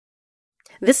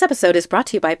This episode is brought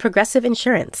to you by Progressive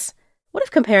Insurance. What if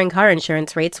comparing car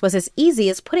insurance rates was as easy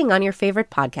as putting on your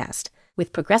favorite podcast?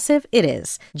 With Progressive, it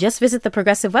is. Just visit the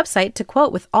Progressive website to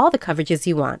quote with all the coverages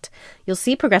you want. You'll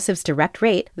see Progressive's direct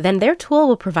rate, then their tool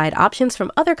will provide options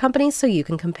from other companies so you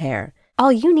can compare.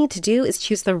 All you need to do is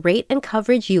choose the rate and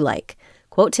coverage you like.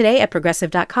 Quote today at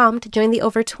Progressive.com to join the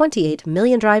over 28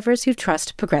 million drivers who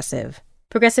trust Progressive.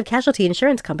 Progressive Casualty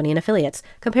Insurance Company and Affiliates.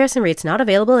 Comparison rates not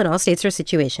available in all states or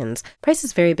situations.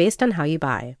 Prices vary based on how you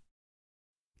buy.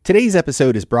 Today's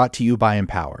episode is brought to you by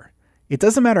Empower. It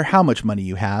doesn't matter how much money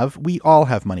you have, we all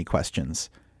have money questions.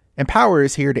 Empower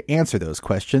is here to answer those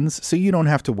questions so you don't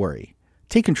have to worry.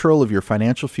 Take control of your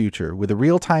financial future with a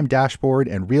real-time dashboard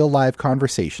and real-live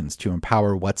conversations to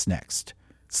empower what's next.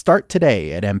 Start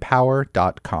today at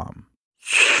empower.com.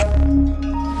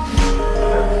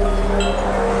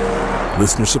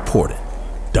 Listener supported.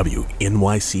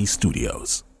 WNYC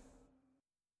Studios.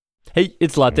 Hey,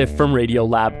 it's Latif from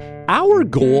Radiolab. Our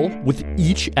goal with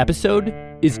each episode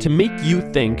is to make you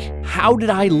think, how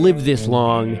did I live this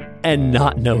long and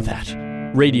not know that?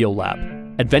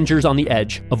 Radiolab, adventures on the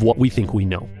edge of what we think we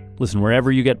know. Listen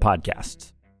wherever you get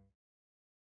podcasts.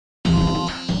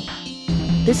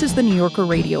 This is the New Yorker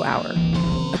Radio Hour,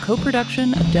 a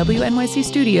co-production of WNYC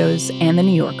Studios and The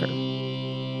New Yorker.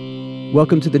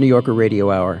 Welcome to the New Yorker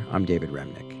Radio Hour. I'm David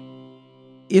Remnick.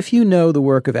 If you know the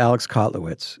work of Alex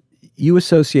Kotlowitz, you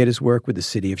associate his work with the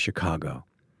city of Chicago.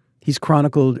 He's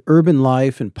chronicled urban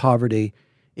life and poverty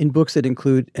in books that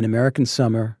include An American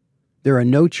Summer, There Are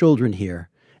No Children Here,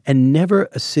 and Never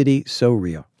a City So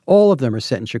Real. All of them are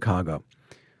set in Chicago.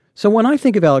 So when I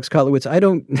think of Alex Kotlowitz, I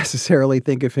don't necessarily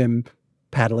think of him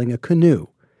paddling a canoe.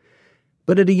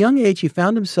 But at a young age, he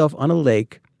found himself on a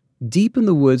lake deep in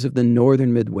the woods of the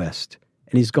northern Midwest,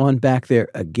 and he's gone back there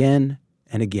again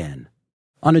and again.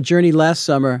 On a journey last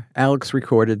summer, Alex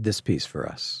recorded this piece for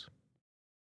us.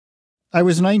 I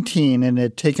was 19 and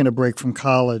had taken a break from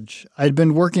college. I'd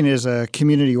been working as a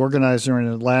community organizer in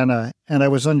Atlanta, and I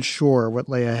was unsure what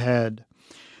lay ahead.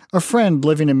 A friend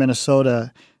living in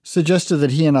Minnesota suggested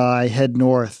that he and I head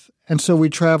north, and so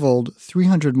we traveled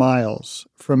 300 miles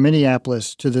from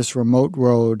Minneapolis to this remote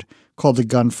road called the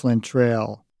Gunflint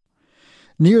Trail.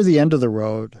 Near the end of the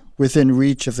road, within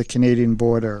reach of the Canadian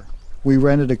border, we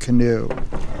rented a canoe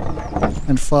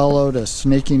and followed a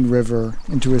snaking river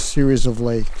into a series of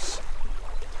lakes,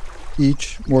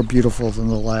 each more beautiful than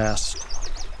the last.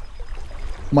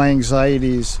 My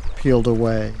anxieties peeled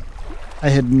away. I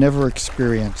had never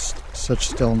experienced such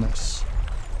stillness.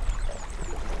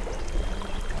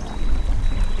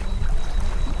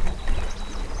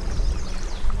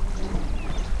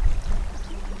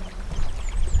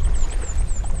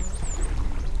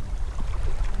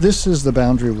 This is the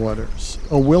Boundary Waters,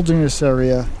 a wilderness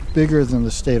area bigger than the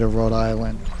state of Rhode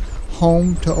Island,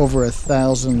 home to over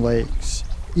 1,000 lakes,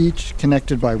 each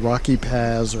connected by rocky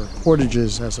paths or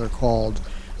portages as they're called,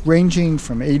 ranging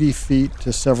from 80 feet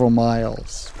to several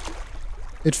miles.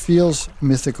 It feels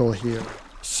mythical here,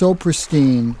 so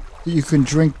pristine that you can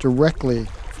drink directly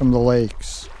from the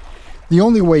lakes. The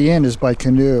only way in is by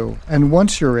canoe, and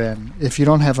once you're in, if you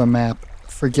don't have a map,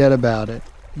 forget about it.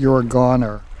 You're a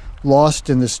goner, lost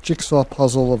in this jigsaw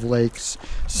puzzle of lakes,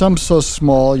 some so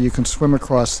small you can swim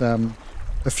across them,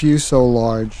 a few so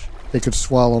large they could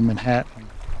swallow Manhattan.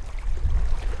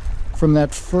 From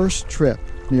that first trip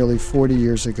nearly 40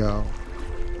 years ago,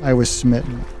 I was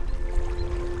smitten.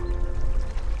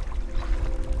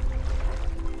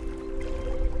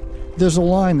 There's a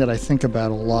line that I think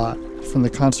about a lot from the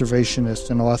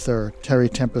conservationist and author Terry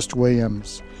Tempest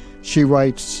Williams. She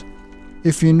writes,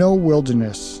 "If you know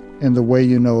wilderness in the way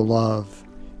you know love,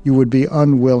 you would be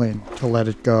unwilling to let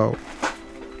it go."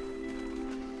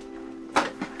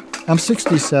 I'm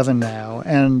 67 now,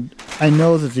 and I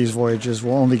know that these voyages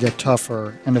will only get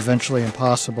tougher and eventually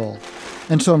impossible.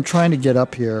 And so I'm trying to get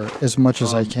up here as much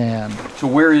as I can. So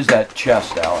where is that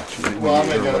chest, Alex? Well,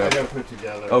 I gotta put it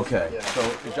together. Okay. Yeah. So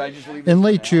should I just leave In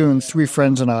late June, 3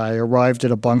 friends and I arrived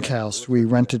at a bunkhouse we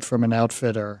rented from an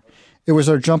outfitter. It was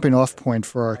our jumping-off point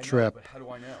for our trip.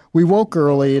 We woke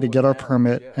early to get our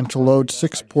permit and to load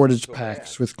 6 portage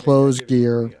packs with clothes,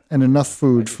 gear, and enough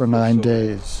food for 9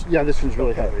 days. Yeah, this one's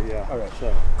really heavy, yeah. All right,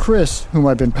 so. Chris, whom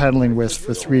I've been paddling with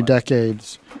for 3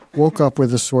 decades, woke up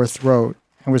with a sore throat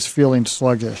and was feeling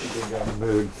sluggish.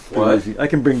 What? I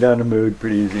can bring down the mood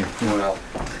pretty easy. Well,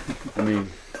 I mean,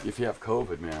 if you have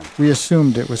COVID, man. We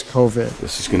assumed it was COVID.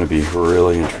 This is going to be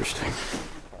really interesting.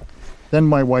 Then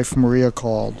my wife Maria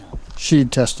called.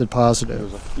 She'd tested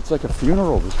positive. It's like a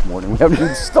funeral this morning. We haven't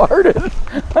even started.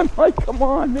 I'm like, come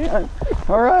on, man.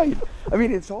 All right. I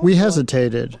mean, it's all. We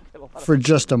hesitated for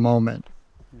just a moment.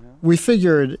 We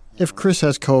figured if Chris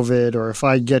has COVID or if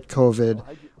I get COVID,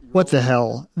 what the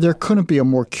hell? There couldn't be a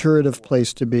more curative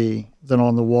place to be than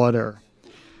on the water.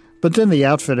 But then the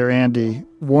outfitter, Andy,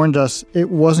 warned us it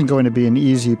wasn't going to be an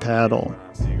easy paddle.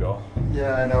 Seagull.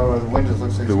 Yeah, I know. The wind just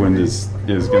looks like the wind is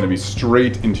going to be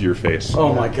straight into your face.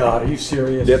 Oh my God, are you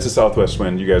serious? Yeah, it's a southwest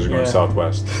wind. You guys are going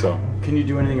southwest, so. Can you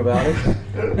do anything about it?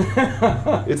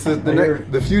 It's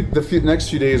the next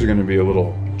few days are going to be a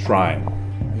little trying.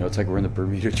 You know, it's like we're in the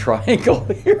Bermuda Triangle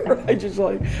here.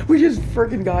 We just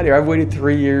freaking got here. I've waited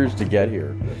 3 years to get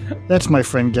here. That's my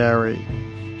friend Gary.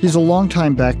 He's a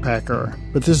longtime backpacker,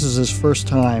 but this is his first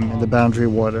time in the Boundary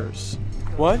Waters.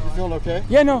 What? You feeling okay?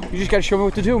 Yeah, no. You just got to show me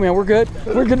what to do, man. We're good.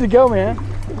 We're good to go, man.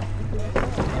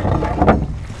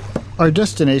 Our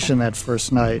destination that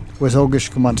first night was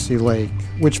Ogishkamunsee Lake,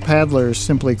 which paddlers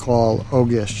simply call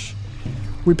Ogish.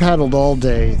 We paddled all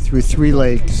day through 3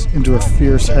 lakes into a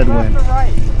fierce headwind.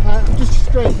 Just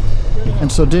straight.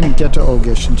 And so didn't get to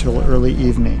Ogish until early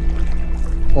evening.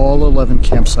 All 11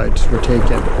 campsites were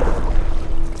taken.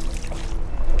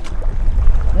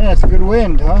 Yeah, it's a good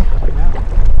wind, huh?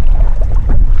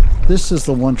 This is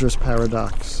the wondrous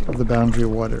paradox of the Boundary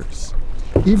Waters.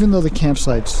 Even though the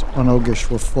campsites on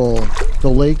Ogish were full, the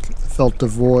lake felt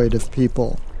devoid of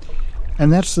people.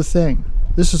 And that's the thing.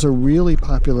 This is a really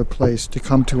popular place to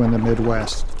come to in the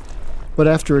Midwest. But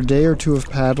after a day or two of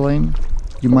paddling,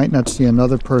 you might not see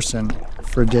another person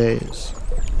for days.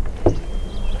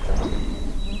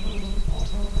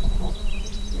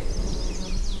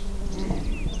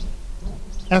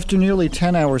 After nearly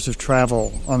 10 hours of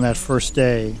travel on that first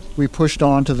day, we pushed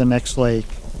on to the next lake,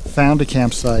 found a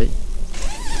campsite,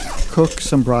 cooked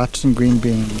some brats and green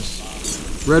beans.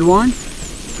 Red wine?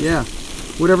 Yeah,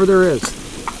 whatever there is.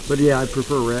 But yeah, I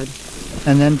prefer red.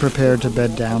 And then prepared to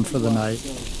bed down for the night.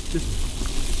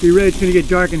 Just be ready, it's going to get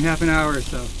dark in half an hour or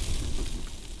so.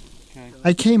 Okay.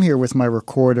 I came here with my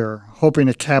recorder, hoping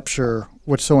to capture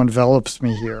what so envelops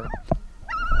me here.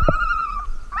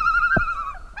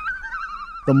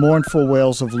 The mournful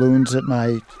wails of loons at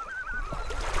night,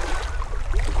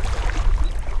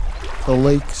 the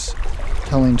lakes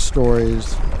telling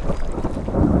stories,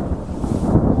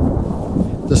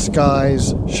 the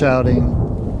skies shouting.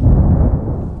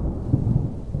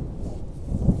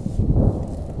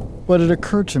 But it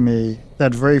occurred to me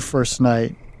that very first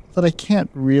night that I can't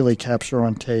really capture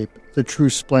on tape the true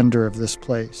splendor of this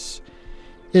place.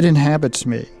 It inhabits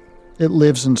me. It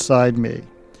lives inside me.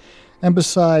 And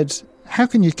besides, how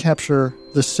can you capture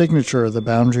the signature of the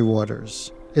Boundary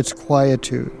Waters, its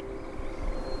quietude?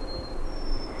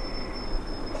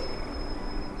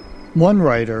 One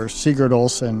writer, Sigurd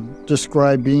Olsen,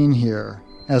 described being here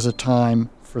as a time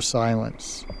for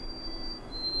silence.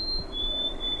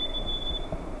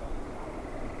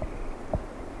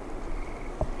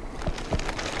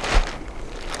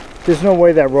 There's no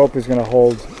way that rope is going to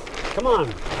hold. Come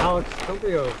on, Alex, don't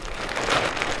be a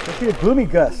gloomy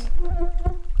Gus.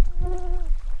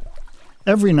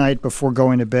 Every night before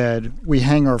going to bed, we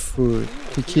hang our food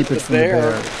to keep it from the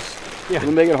bears. Yeah.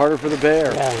 It'll make it harder for the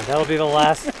bear. Yeah, that'll be the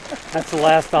last, that's the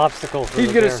last obstacle for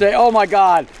He's going to say, oh my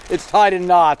God, it's tied in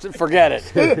knots. Forget it.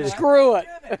 Screw it.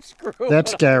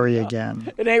 That's Gary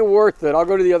again. It ain't worth it. I'll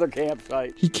go to the other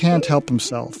campsite. He can't help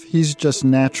himself. He's just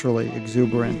naturally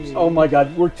exuberant. Oh my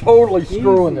God, we're totally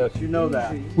screwing this. You know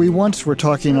that. We once were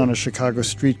talking on a Chicago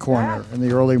street corner in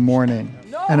the early morning,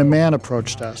 and a man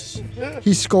approached us.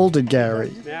 He scolded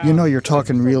Gary. You know, you're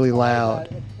talking really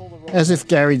loud. As if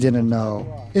Gary didn't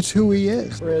know. It's who he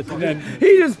is.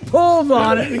 He just pulls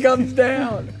on it and comes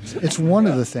down. It's one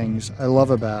of the things I love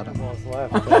about him.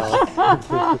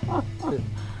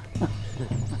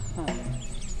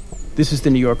 This is the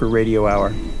New Yorker Radio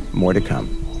Hour. More to come.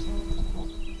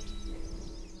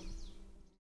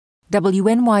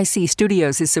 WNYC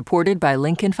Studios is supported by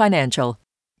Lincoln Financial.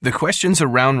 The questions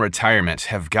around retirement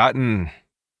have gotten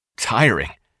tiring.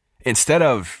 Instead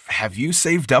of, have you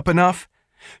saved up enough?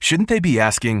 Shouldn't they be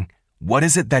asking, what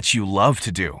is it that you love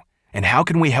to do? And how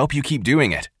can we help you keep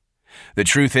doing it? The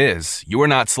truth is, you're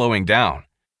not slowing down.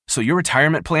 So your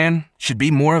retirement plan should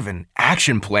be more of an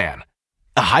action plan,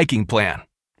 a hiking plan,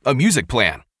 a music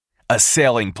plan, a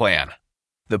sailing plan.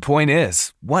 The point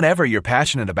is, whatever you're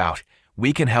passionate about,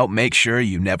 we can help make sure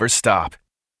you never stop.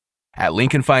 At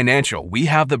Lincoln Financial, we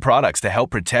have the products to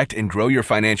help protect and grow your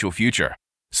financial future,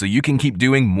 so you can keep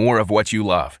doing more of what you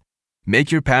love.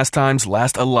 Make your pastimes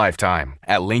last a lifetime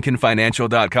at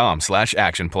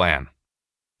lincolnfinancial.com/actionplan.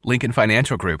 Lincoln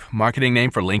Financial Group, marketing name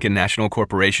for Lincoln National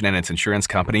Corporation and its insurance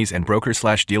companies and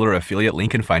broker/dealer affiliate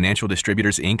Lincoln Financial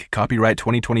Distributors, Inc., copyright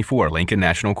 2024, Lincoln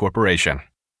National Corporation.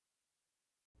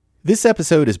 This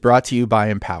episode is brought to you by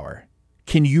Empower.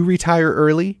 Can you retire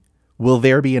early? Will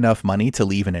there be enough money to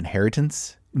leave an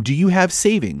inheritance? Do you have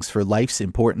savings for life's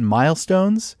important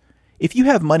milestones? If you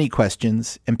have money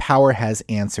questions, Empower has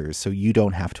answers so you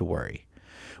don't have to worry.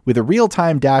 With a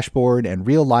real-time dashboard and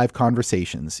real live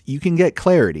conversations, you can get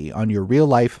clarity on your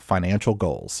real-life financial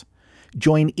goals.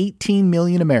 Join 18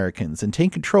 million Americans and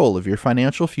take control of your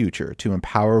financial future to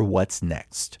empower what's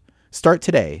next. Start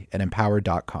today at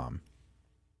empower.com.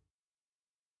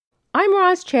 I'm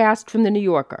Roz Chast from The New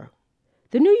Yorker.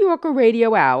 The New Yorker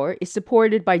Radio Hour is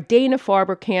supported by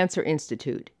Dana-Farber Cancer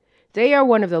Institute. They are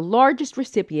one of the largest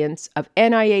recipients of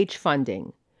NIH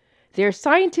funding. Their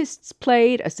scientists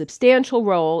played a substantial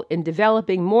role in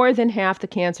developing more than half the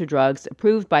cancer drugs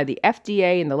approved by the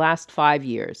FDA in the last 5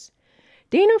 years.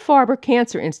 Dana-Farber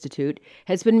Cancer Institute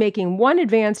has been making one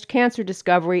advanced cancer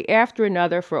discovery after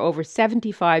another for over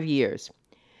 75 years.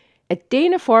 At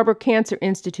Dana-Farber Cancer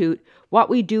Institute, what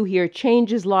we do here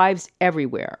changes lives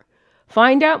everywhere.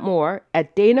 Find out more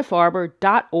at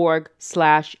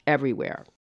danafarber.org/everywhere.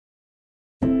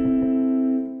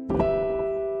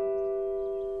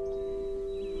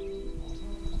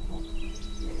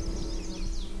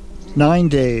 9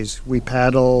 days we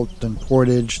paddled and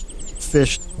portaged,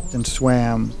 fished and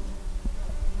swam,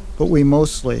 but we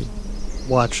mostly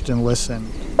watched and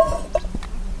listened.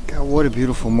 God, what a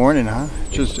beautiful morning, huh?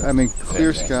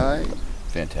 Clear sky.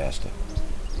 Fantastic.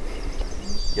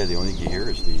 Yeah, the only thing you hear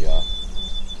is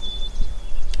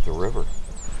the river.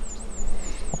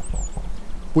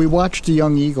 We watched a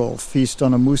young eagle feast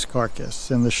on a moose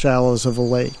carcass in the shallows of a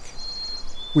lake.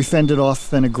 We fended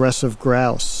off an aggressive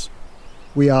grouse.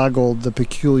 We ogled the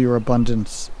peculiar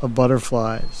abundance of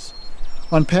butterflies.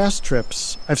 On past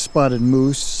trips, I've spotted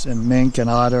moose and mink and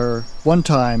otter. One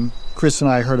time, Chris and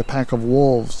I heard a pack of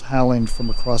wolves howling from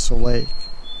across a lake.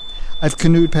 I've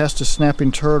canoed past a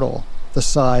snapping turtle the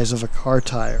size of a car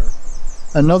tire.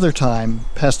 Another time,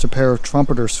 past a pair of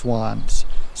trumpeter swans,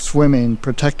 swimming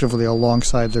protectively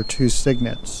alongside their two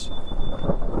cygnets.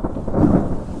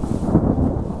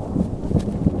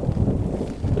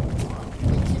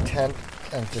 Leaky tent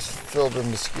and just filled with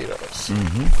mosquitoes.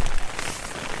 Mm-hmm.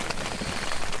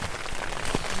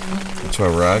 That's why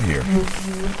we're out here.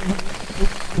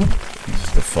 This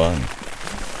is the fun.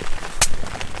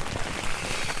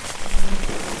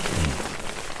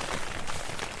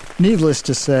 Needless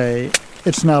to say,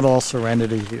 it's not all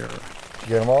serenity here. Did you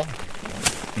get them all?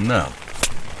 No.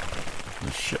 A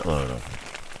shitload of them.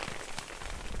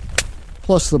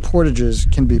 Plus, the portages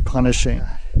can be punishing.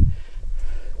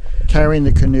 Carrying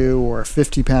the canoe or a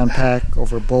 50-pound pack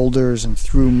over boulders and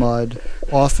through mud,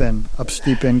 often up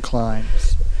steep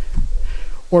inclines.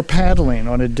 Or paddling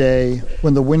on a day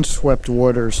when the windswept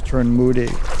waters turn moody.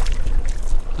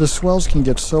 The swells can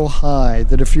get so high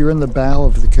that if you're in the bow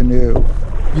of the canoe,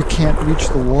 you can't reach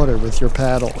the water with your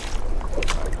paddle.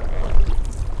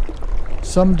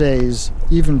 Some days,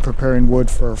 even preparing wood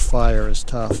for a fire is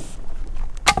tough.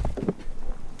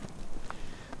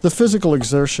 The physical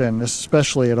exertion,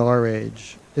 especially at our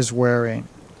age, is wearing,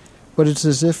 but it's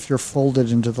as if you're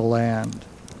folded into the land.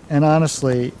 And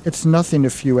honestly, it's nothing a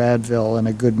few Advil and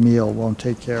a good meal won't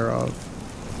take care of.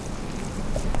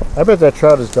 I bet that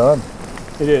trout is done.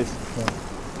 It is. Yeah.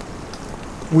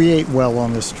 We ate well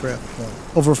on this trip. Yeah.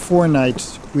 Over 4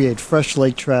 nights, we ate fresh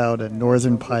lake trout and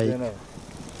northern pike. It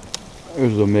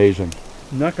was amazing.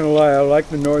 I'm not going to lie, I like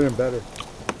the northern better.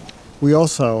 We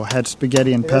also had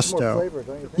spaghetti and pesto, flavor,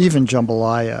 even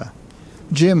jambalaya.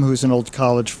 Jim, who's an old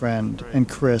college friend, and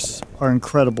Chris are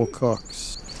incredible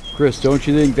cooks. Chris, don't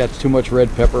you think that's too much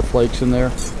red pepper flakes in there?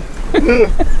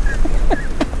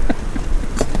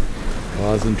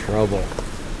 Causing trouble.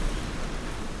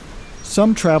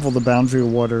 Some travel the boundary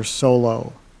waters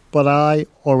solo, but I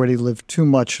already live too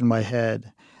much in my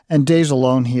head, and days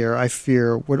alone here, I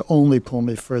fear, would only pull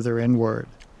me further inward.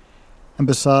 And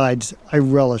besides, I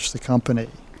relish the company.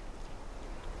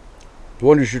 The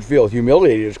one who should feel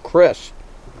humiliated is Chris.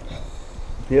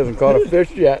 He hasn't caught a fish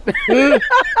yet.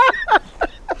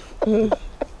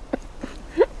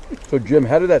 So, Jim,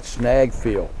 how did that snag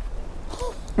feel?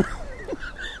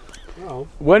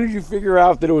 When did you figure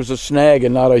out that it was a snag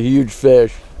and not a huge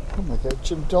fish? Oh my God,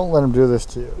 Jim, don't let him do this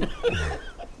to you.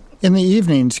 In the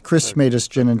evenings, Chris made us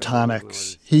gin and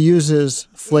tonics. He uses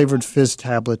flavored fizz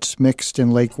tablets mixed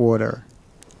in lake water.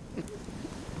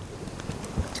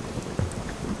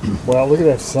 Wow, look at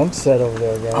that sunset over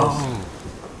there, guys. Oh,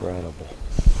 incredible.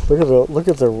 Look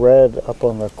at the red up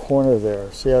on the corner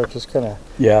there. See how it just kind of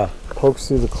pokes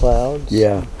through the clouds?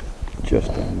 Yeah, just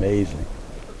amazing.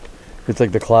 It's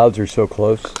like the clouds are so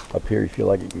close up here, you feel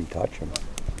like you can touch them.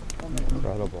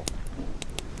 Incredible.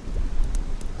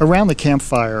 Around the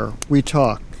campfire, we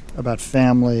talk, about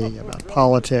family, about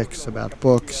politics, about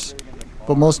books,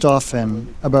 but most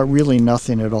often about really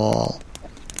nothing at all.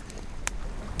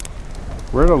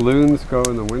 Where do loons go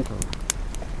in the winter?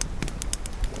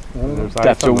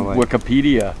 That's a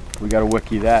Wikipedia. We got to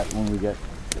wiki that when we get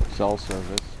cell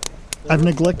service. I've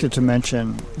neglected to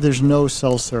mention there's no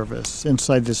cell service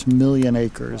inside this 1 million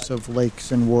acres of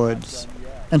lakes and woods.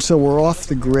 And so we're off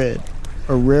the grid,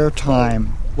 a rare time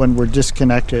when we're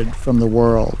disconnected from the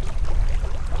world.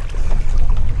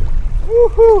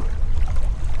 Woohoo!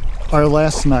 Our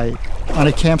last night, on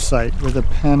a campsite with a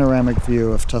panoramic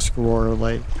view of Tuscarora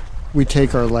Lake, we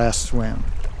take our last swim.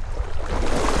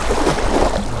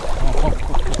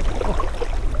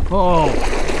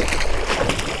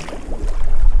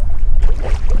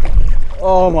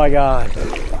 Oh my God.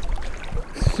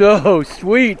 So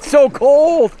sweet, so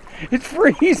cold. It's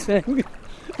freezing.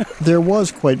 There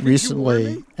was quite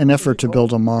recently an effort to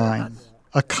build a mine,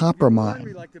 a copper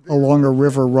mine, along a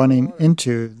river running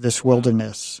into this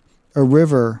wilderness, a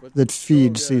river that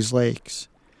feeds these lakes.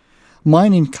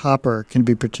 Mining copper can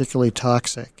be particularly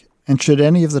toxic, and should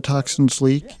any of the toxins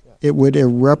leak, it would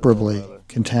irreparably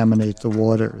contaminate the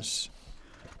waters.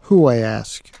 Who, I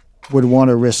ask, would want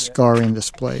to risk scarring this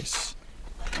place?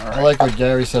 I like what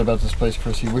Gary said about this place,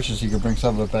 Chris. He wishes he could bring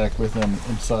some of it back with him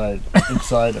inside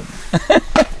him.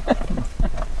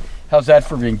 How's that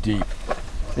for being deep?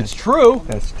 It's true.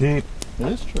 That's deep. It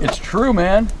is true. It's true,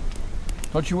 man.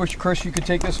 Don't you wish, Chris, you could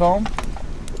take this home?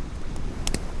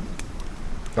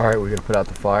 All right, we're going to put out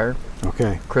the fire.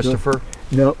 Okay. Christopher?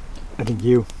 No, I think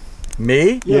you.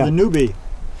 Me? Yeah, the newbie.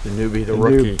 The newbie, the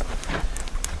rookie.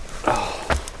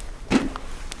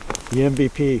 The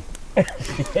MVP.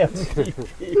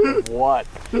 MVP. What?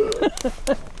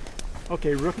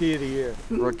 Okay, rookie of the year.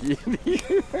 Rookie of the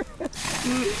year.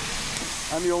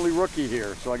 I'm the only rookie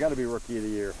here, so I got to be rookie of the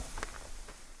year.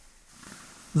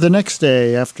 The next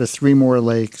day, after 3 more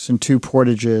lakes and 2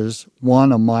 portages,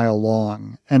 1 a mile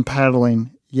long, and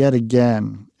paddling yet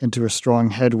again into a strong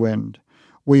headwind,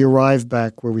 we arrive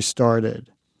back where we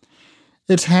started.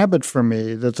 It's habit for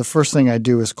me that the first thing I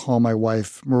do is call my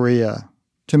wife, Maria,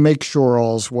 to make sure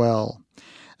all's well.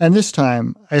 And this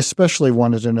time, I especially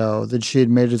wanted to know that she had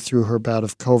made it through her bout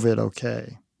of COVID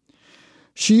okay.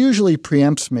 She usually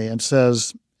preempts me and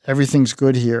says, "Everything's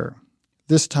good here."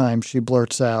 This time, she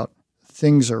blurts out,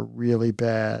 "Things are really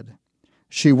bad."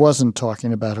 She wasn't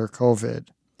talking about her COVID.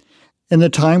 In the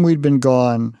time we'd been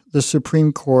gone, the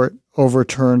Supreme Court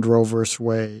overturned Roe v.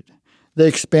 Wade. They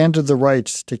expanded the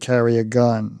rights to carry a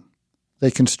gun.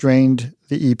 They constrained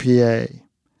the EPA.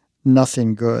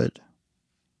 Nothing good.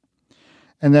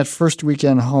 And that first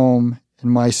weekend home in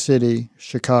my city,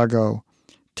 Chicago,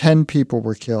 10 people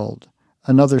were killed,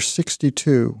 another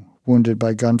 62 wounded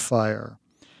by gunfire.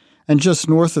 And just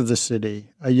north of the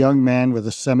city, a young man with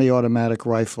a semi-automatic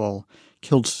rifle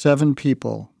killed 7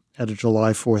 people at a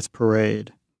July 4th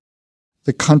parade.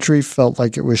 The country felt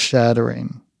like it was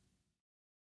shattering.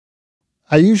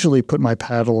 I usually put my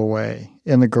paddle away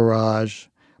in the garage,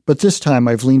 but this time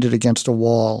I've leaned it against a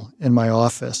wall in my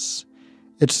office.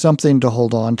 It's something to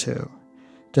hold on to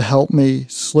help me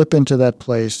slip into that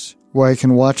place where I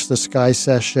can watch the sky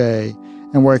sachet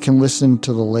and where I can listen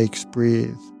to the lakes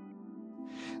breathe.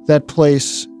 That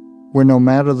place where no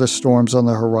matter the storms on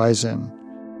the horizon,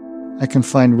 I can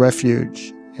find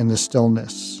refuge in the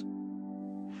stillness.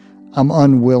 I'm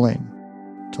unwilling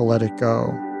to let it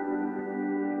go.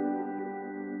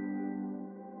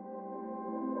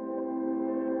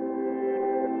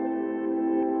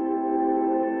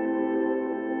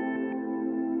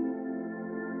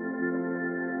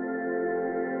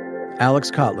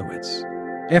 Alex Kotlowitz.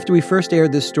 After we first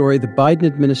aired this story, the Biden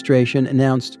administration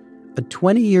announced a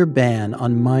 20-year ban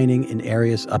on mining in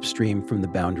areas upstream from the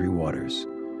Boundary Waters.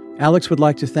 Alex would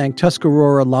like to thank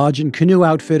Tuscarora Lodge and Canoe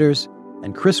Outfitters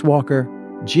and Chris Walker,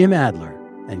 Jim Adler,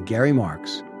 and Gary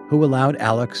Marks, who allowed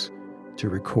Alex to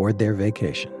record their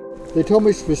vacation. They told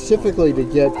me specifically to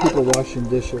get people washing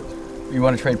dishes. You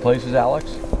want to trade places,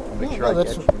 Alex?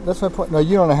 That's my point. No,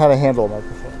 you don't know how to handle a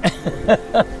microphone.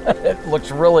 It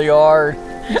looks really hard.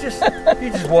 You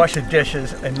just wash the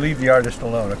dishes and leave the artist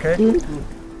alone, okay?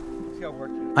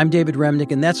 I'm David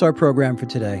Remnick, and that's our program for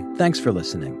today. Thanks for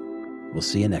listening. We'll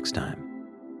see you next time.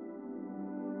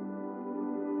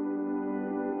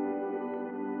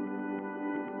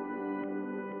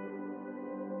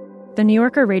 The New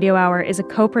Yorker Radio Hour is a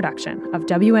co-production of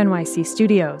WNYC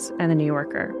Studios and The New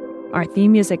Yorker. Our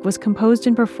theme music was composed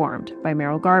and performed by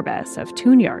Merrill Garbes of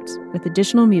Tune Yards, with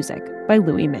additional music by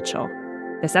Louis Mitchell.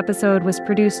 This episode was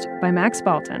produced by Max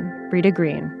Balton, Rita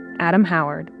Green, Adam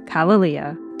Howard,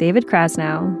 Kalalia, David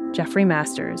Krasnow, Jeffrey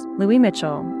Masters, Louis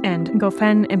Mitchell, and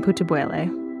Gofen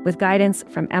Mputubwele, with guidance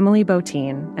from Emily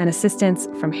Botine and assistance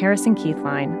from Harrison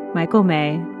Keithline, Michael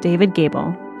May, David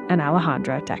Gable, and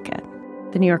Alejandra Deckett.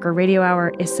 The New Yorker Radio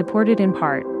Hour is supported in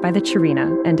part by the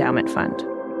Chirina Endowment Fund.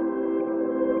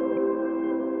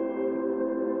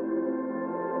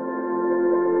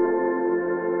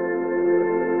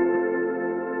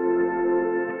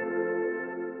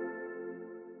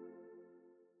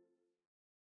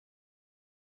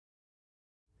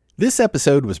 This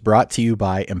episode was brought to you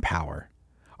by Empower.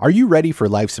 Are you ready for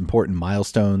life's important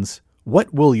milestones?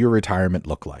 What will your retirement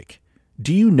look like?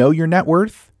 Do you know your net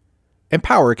worth?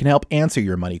 Empower can help answer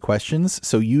your money questions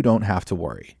so you don't have to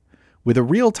worry. With a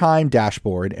real-time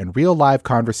dashboard and real live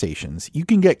conversations, you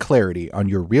can get clarity on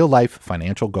your real-life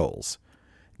financial goals.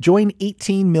 Join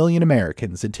 18 million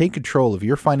Americans and take control of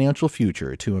your financial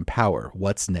future to empower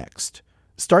what's next.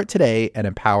 Start today at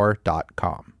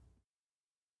empower.com.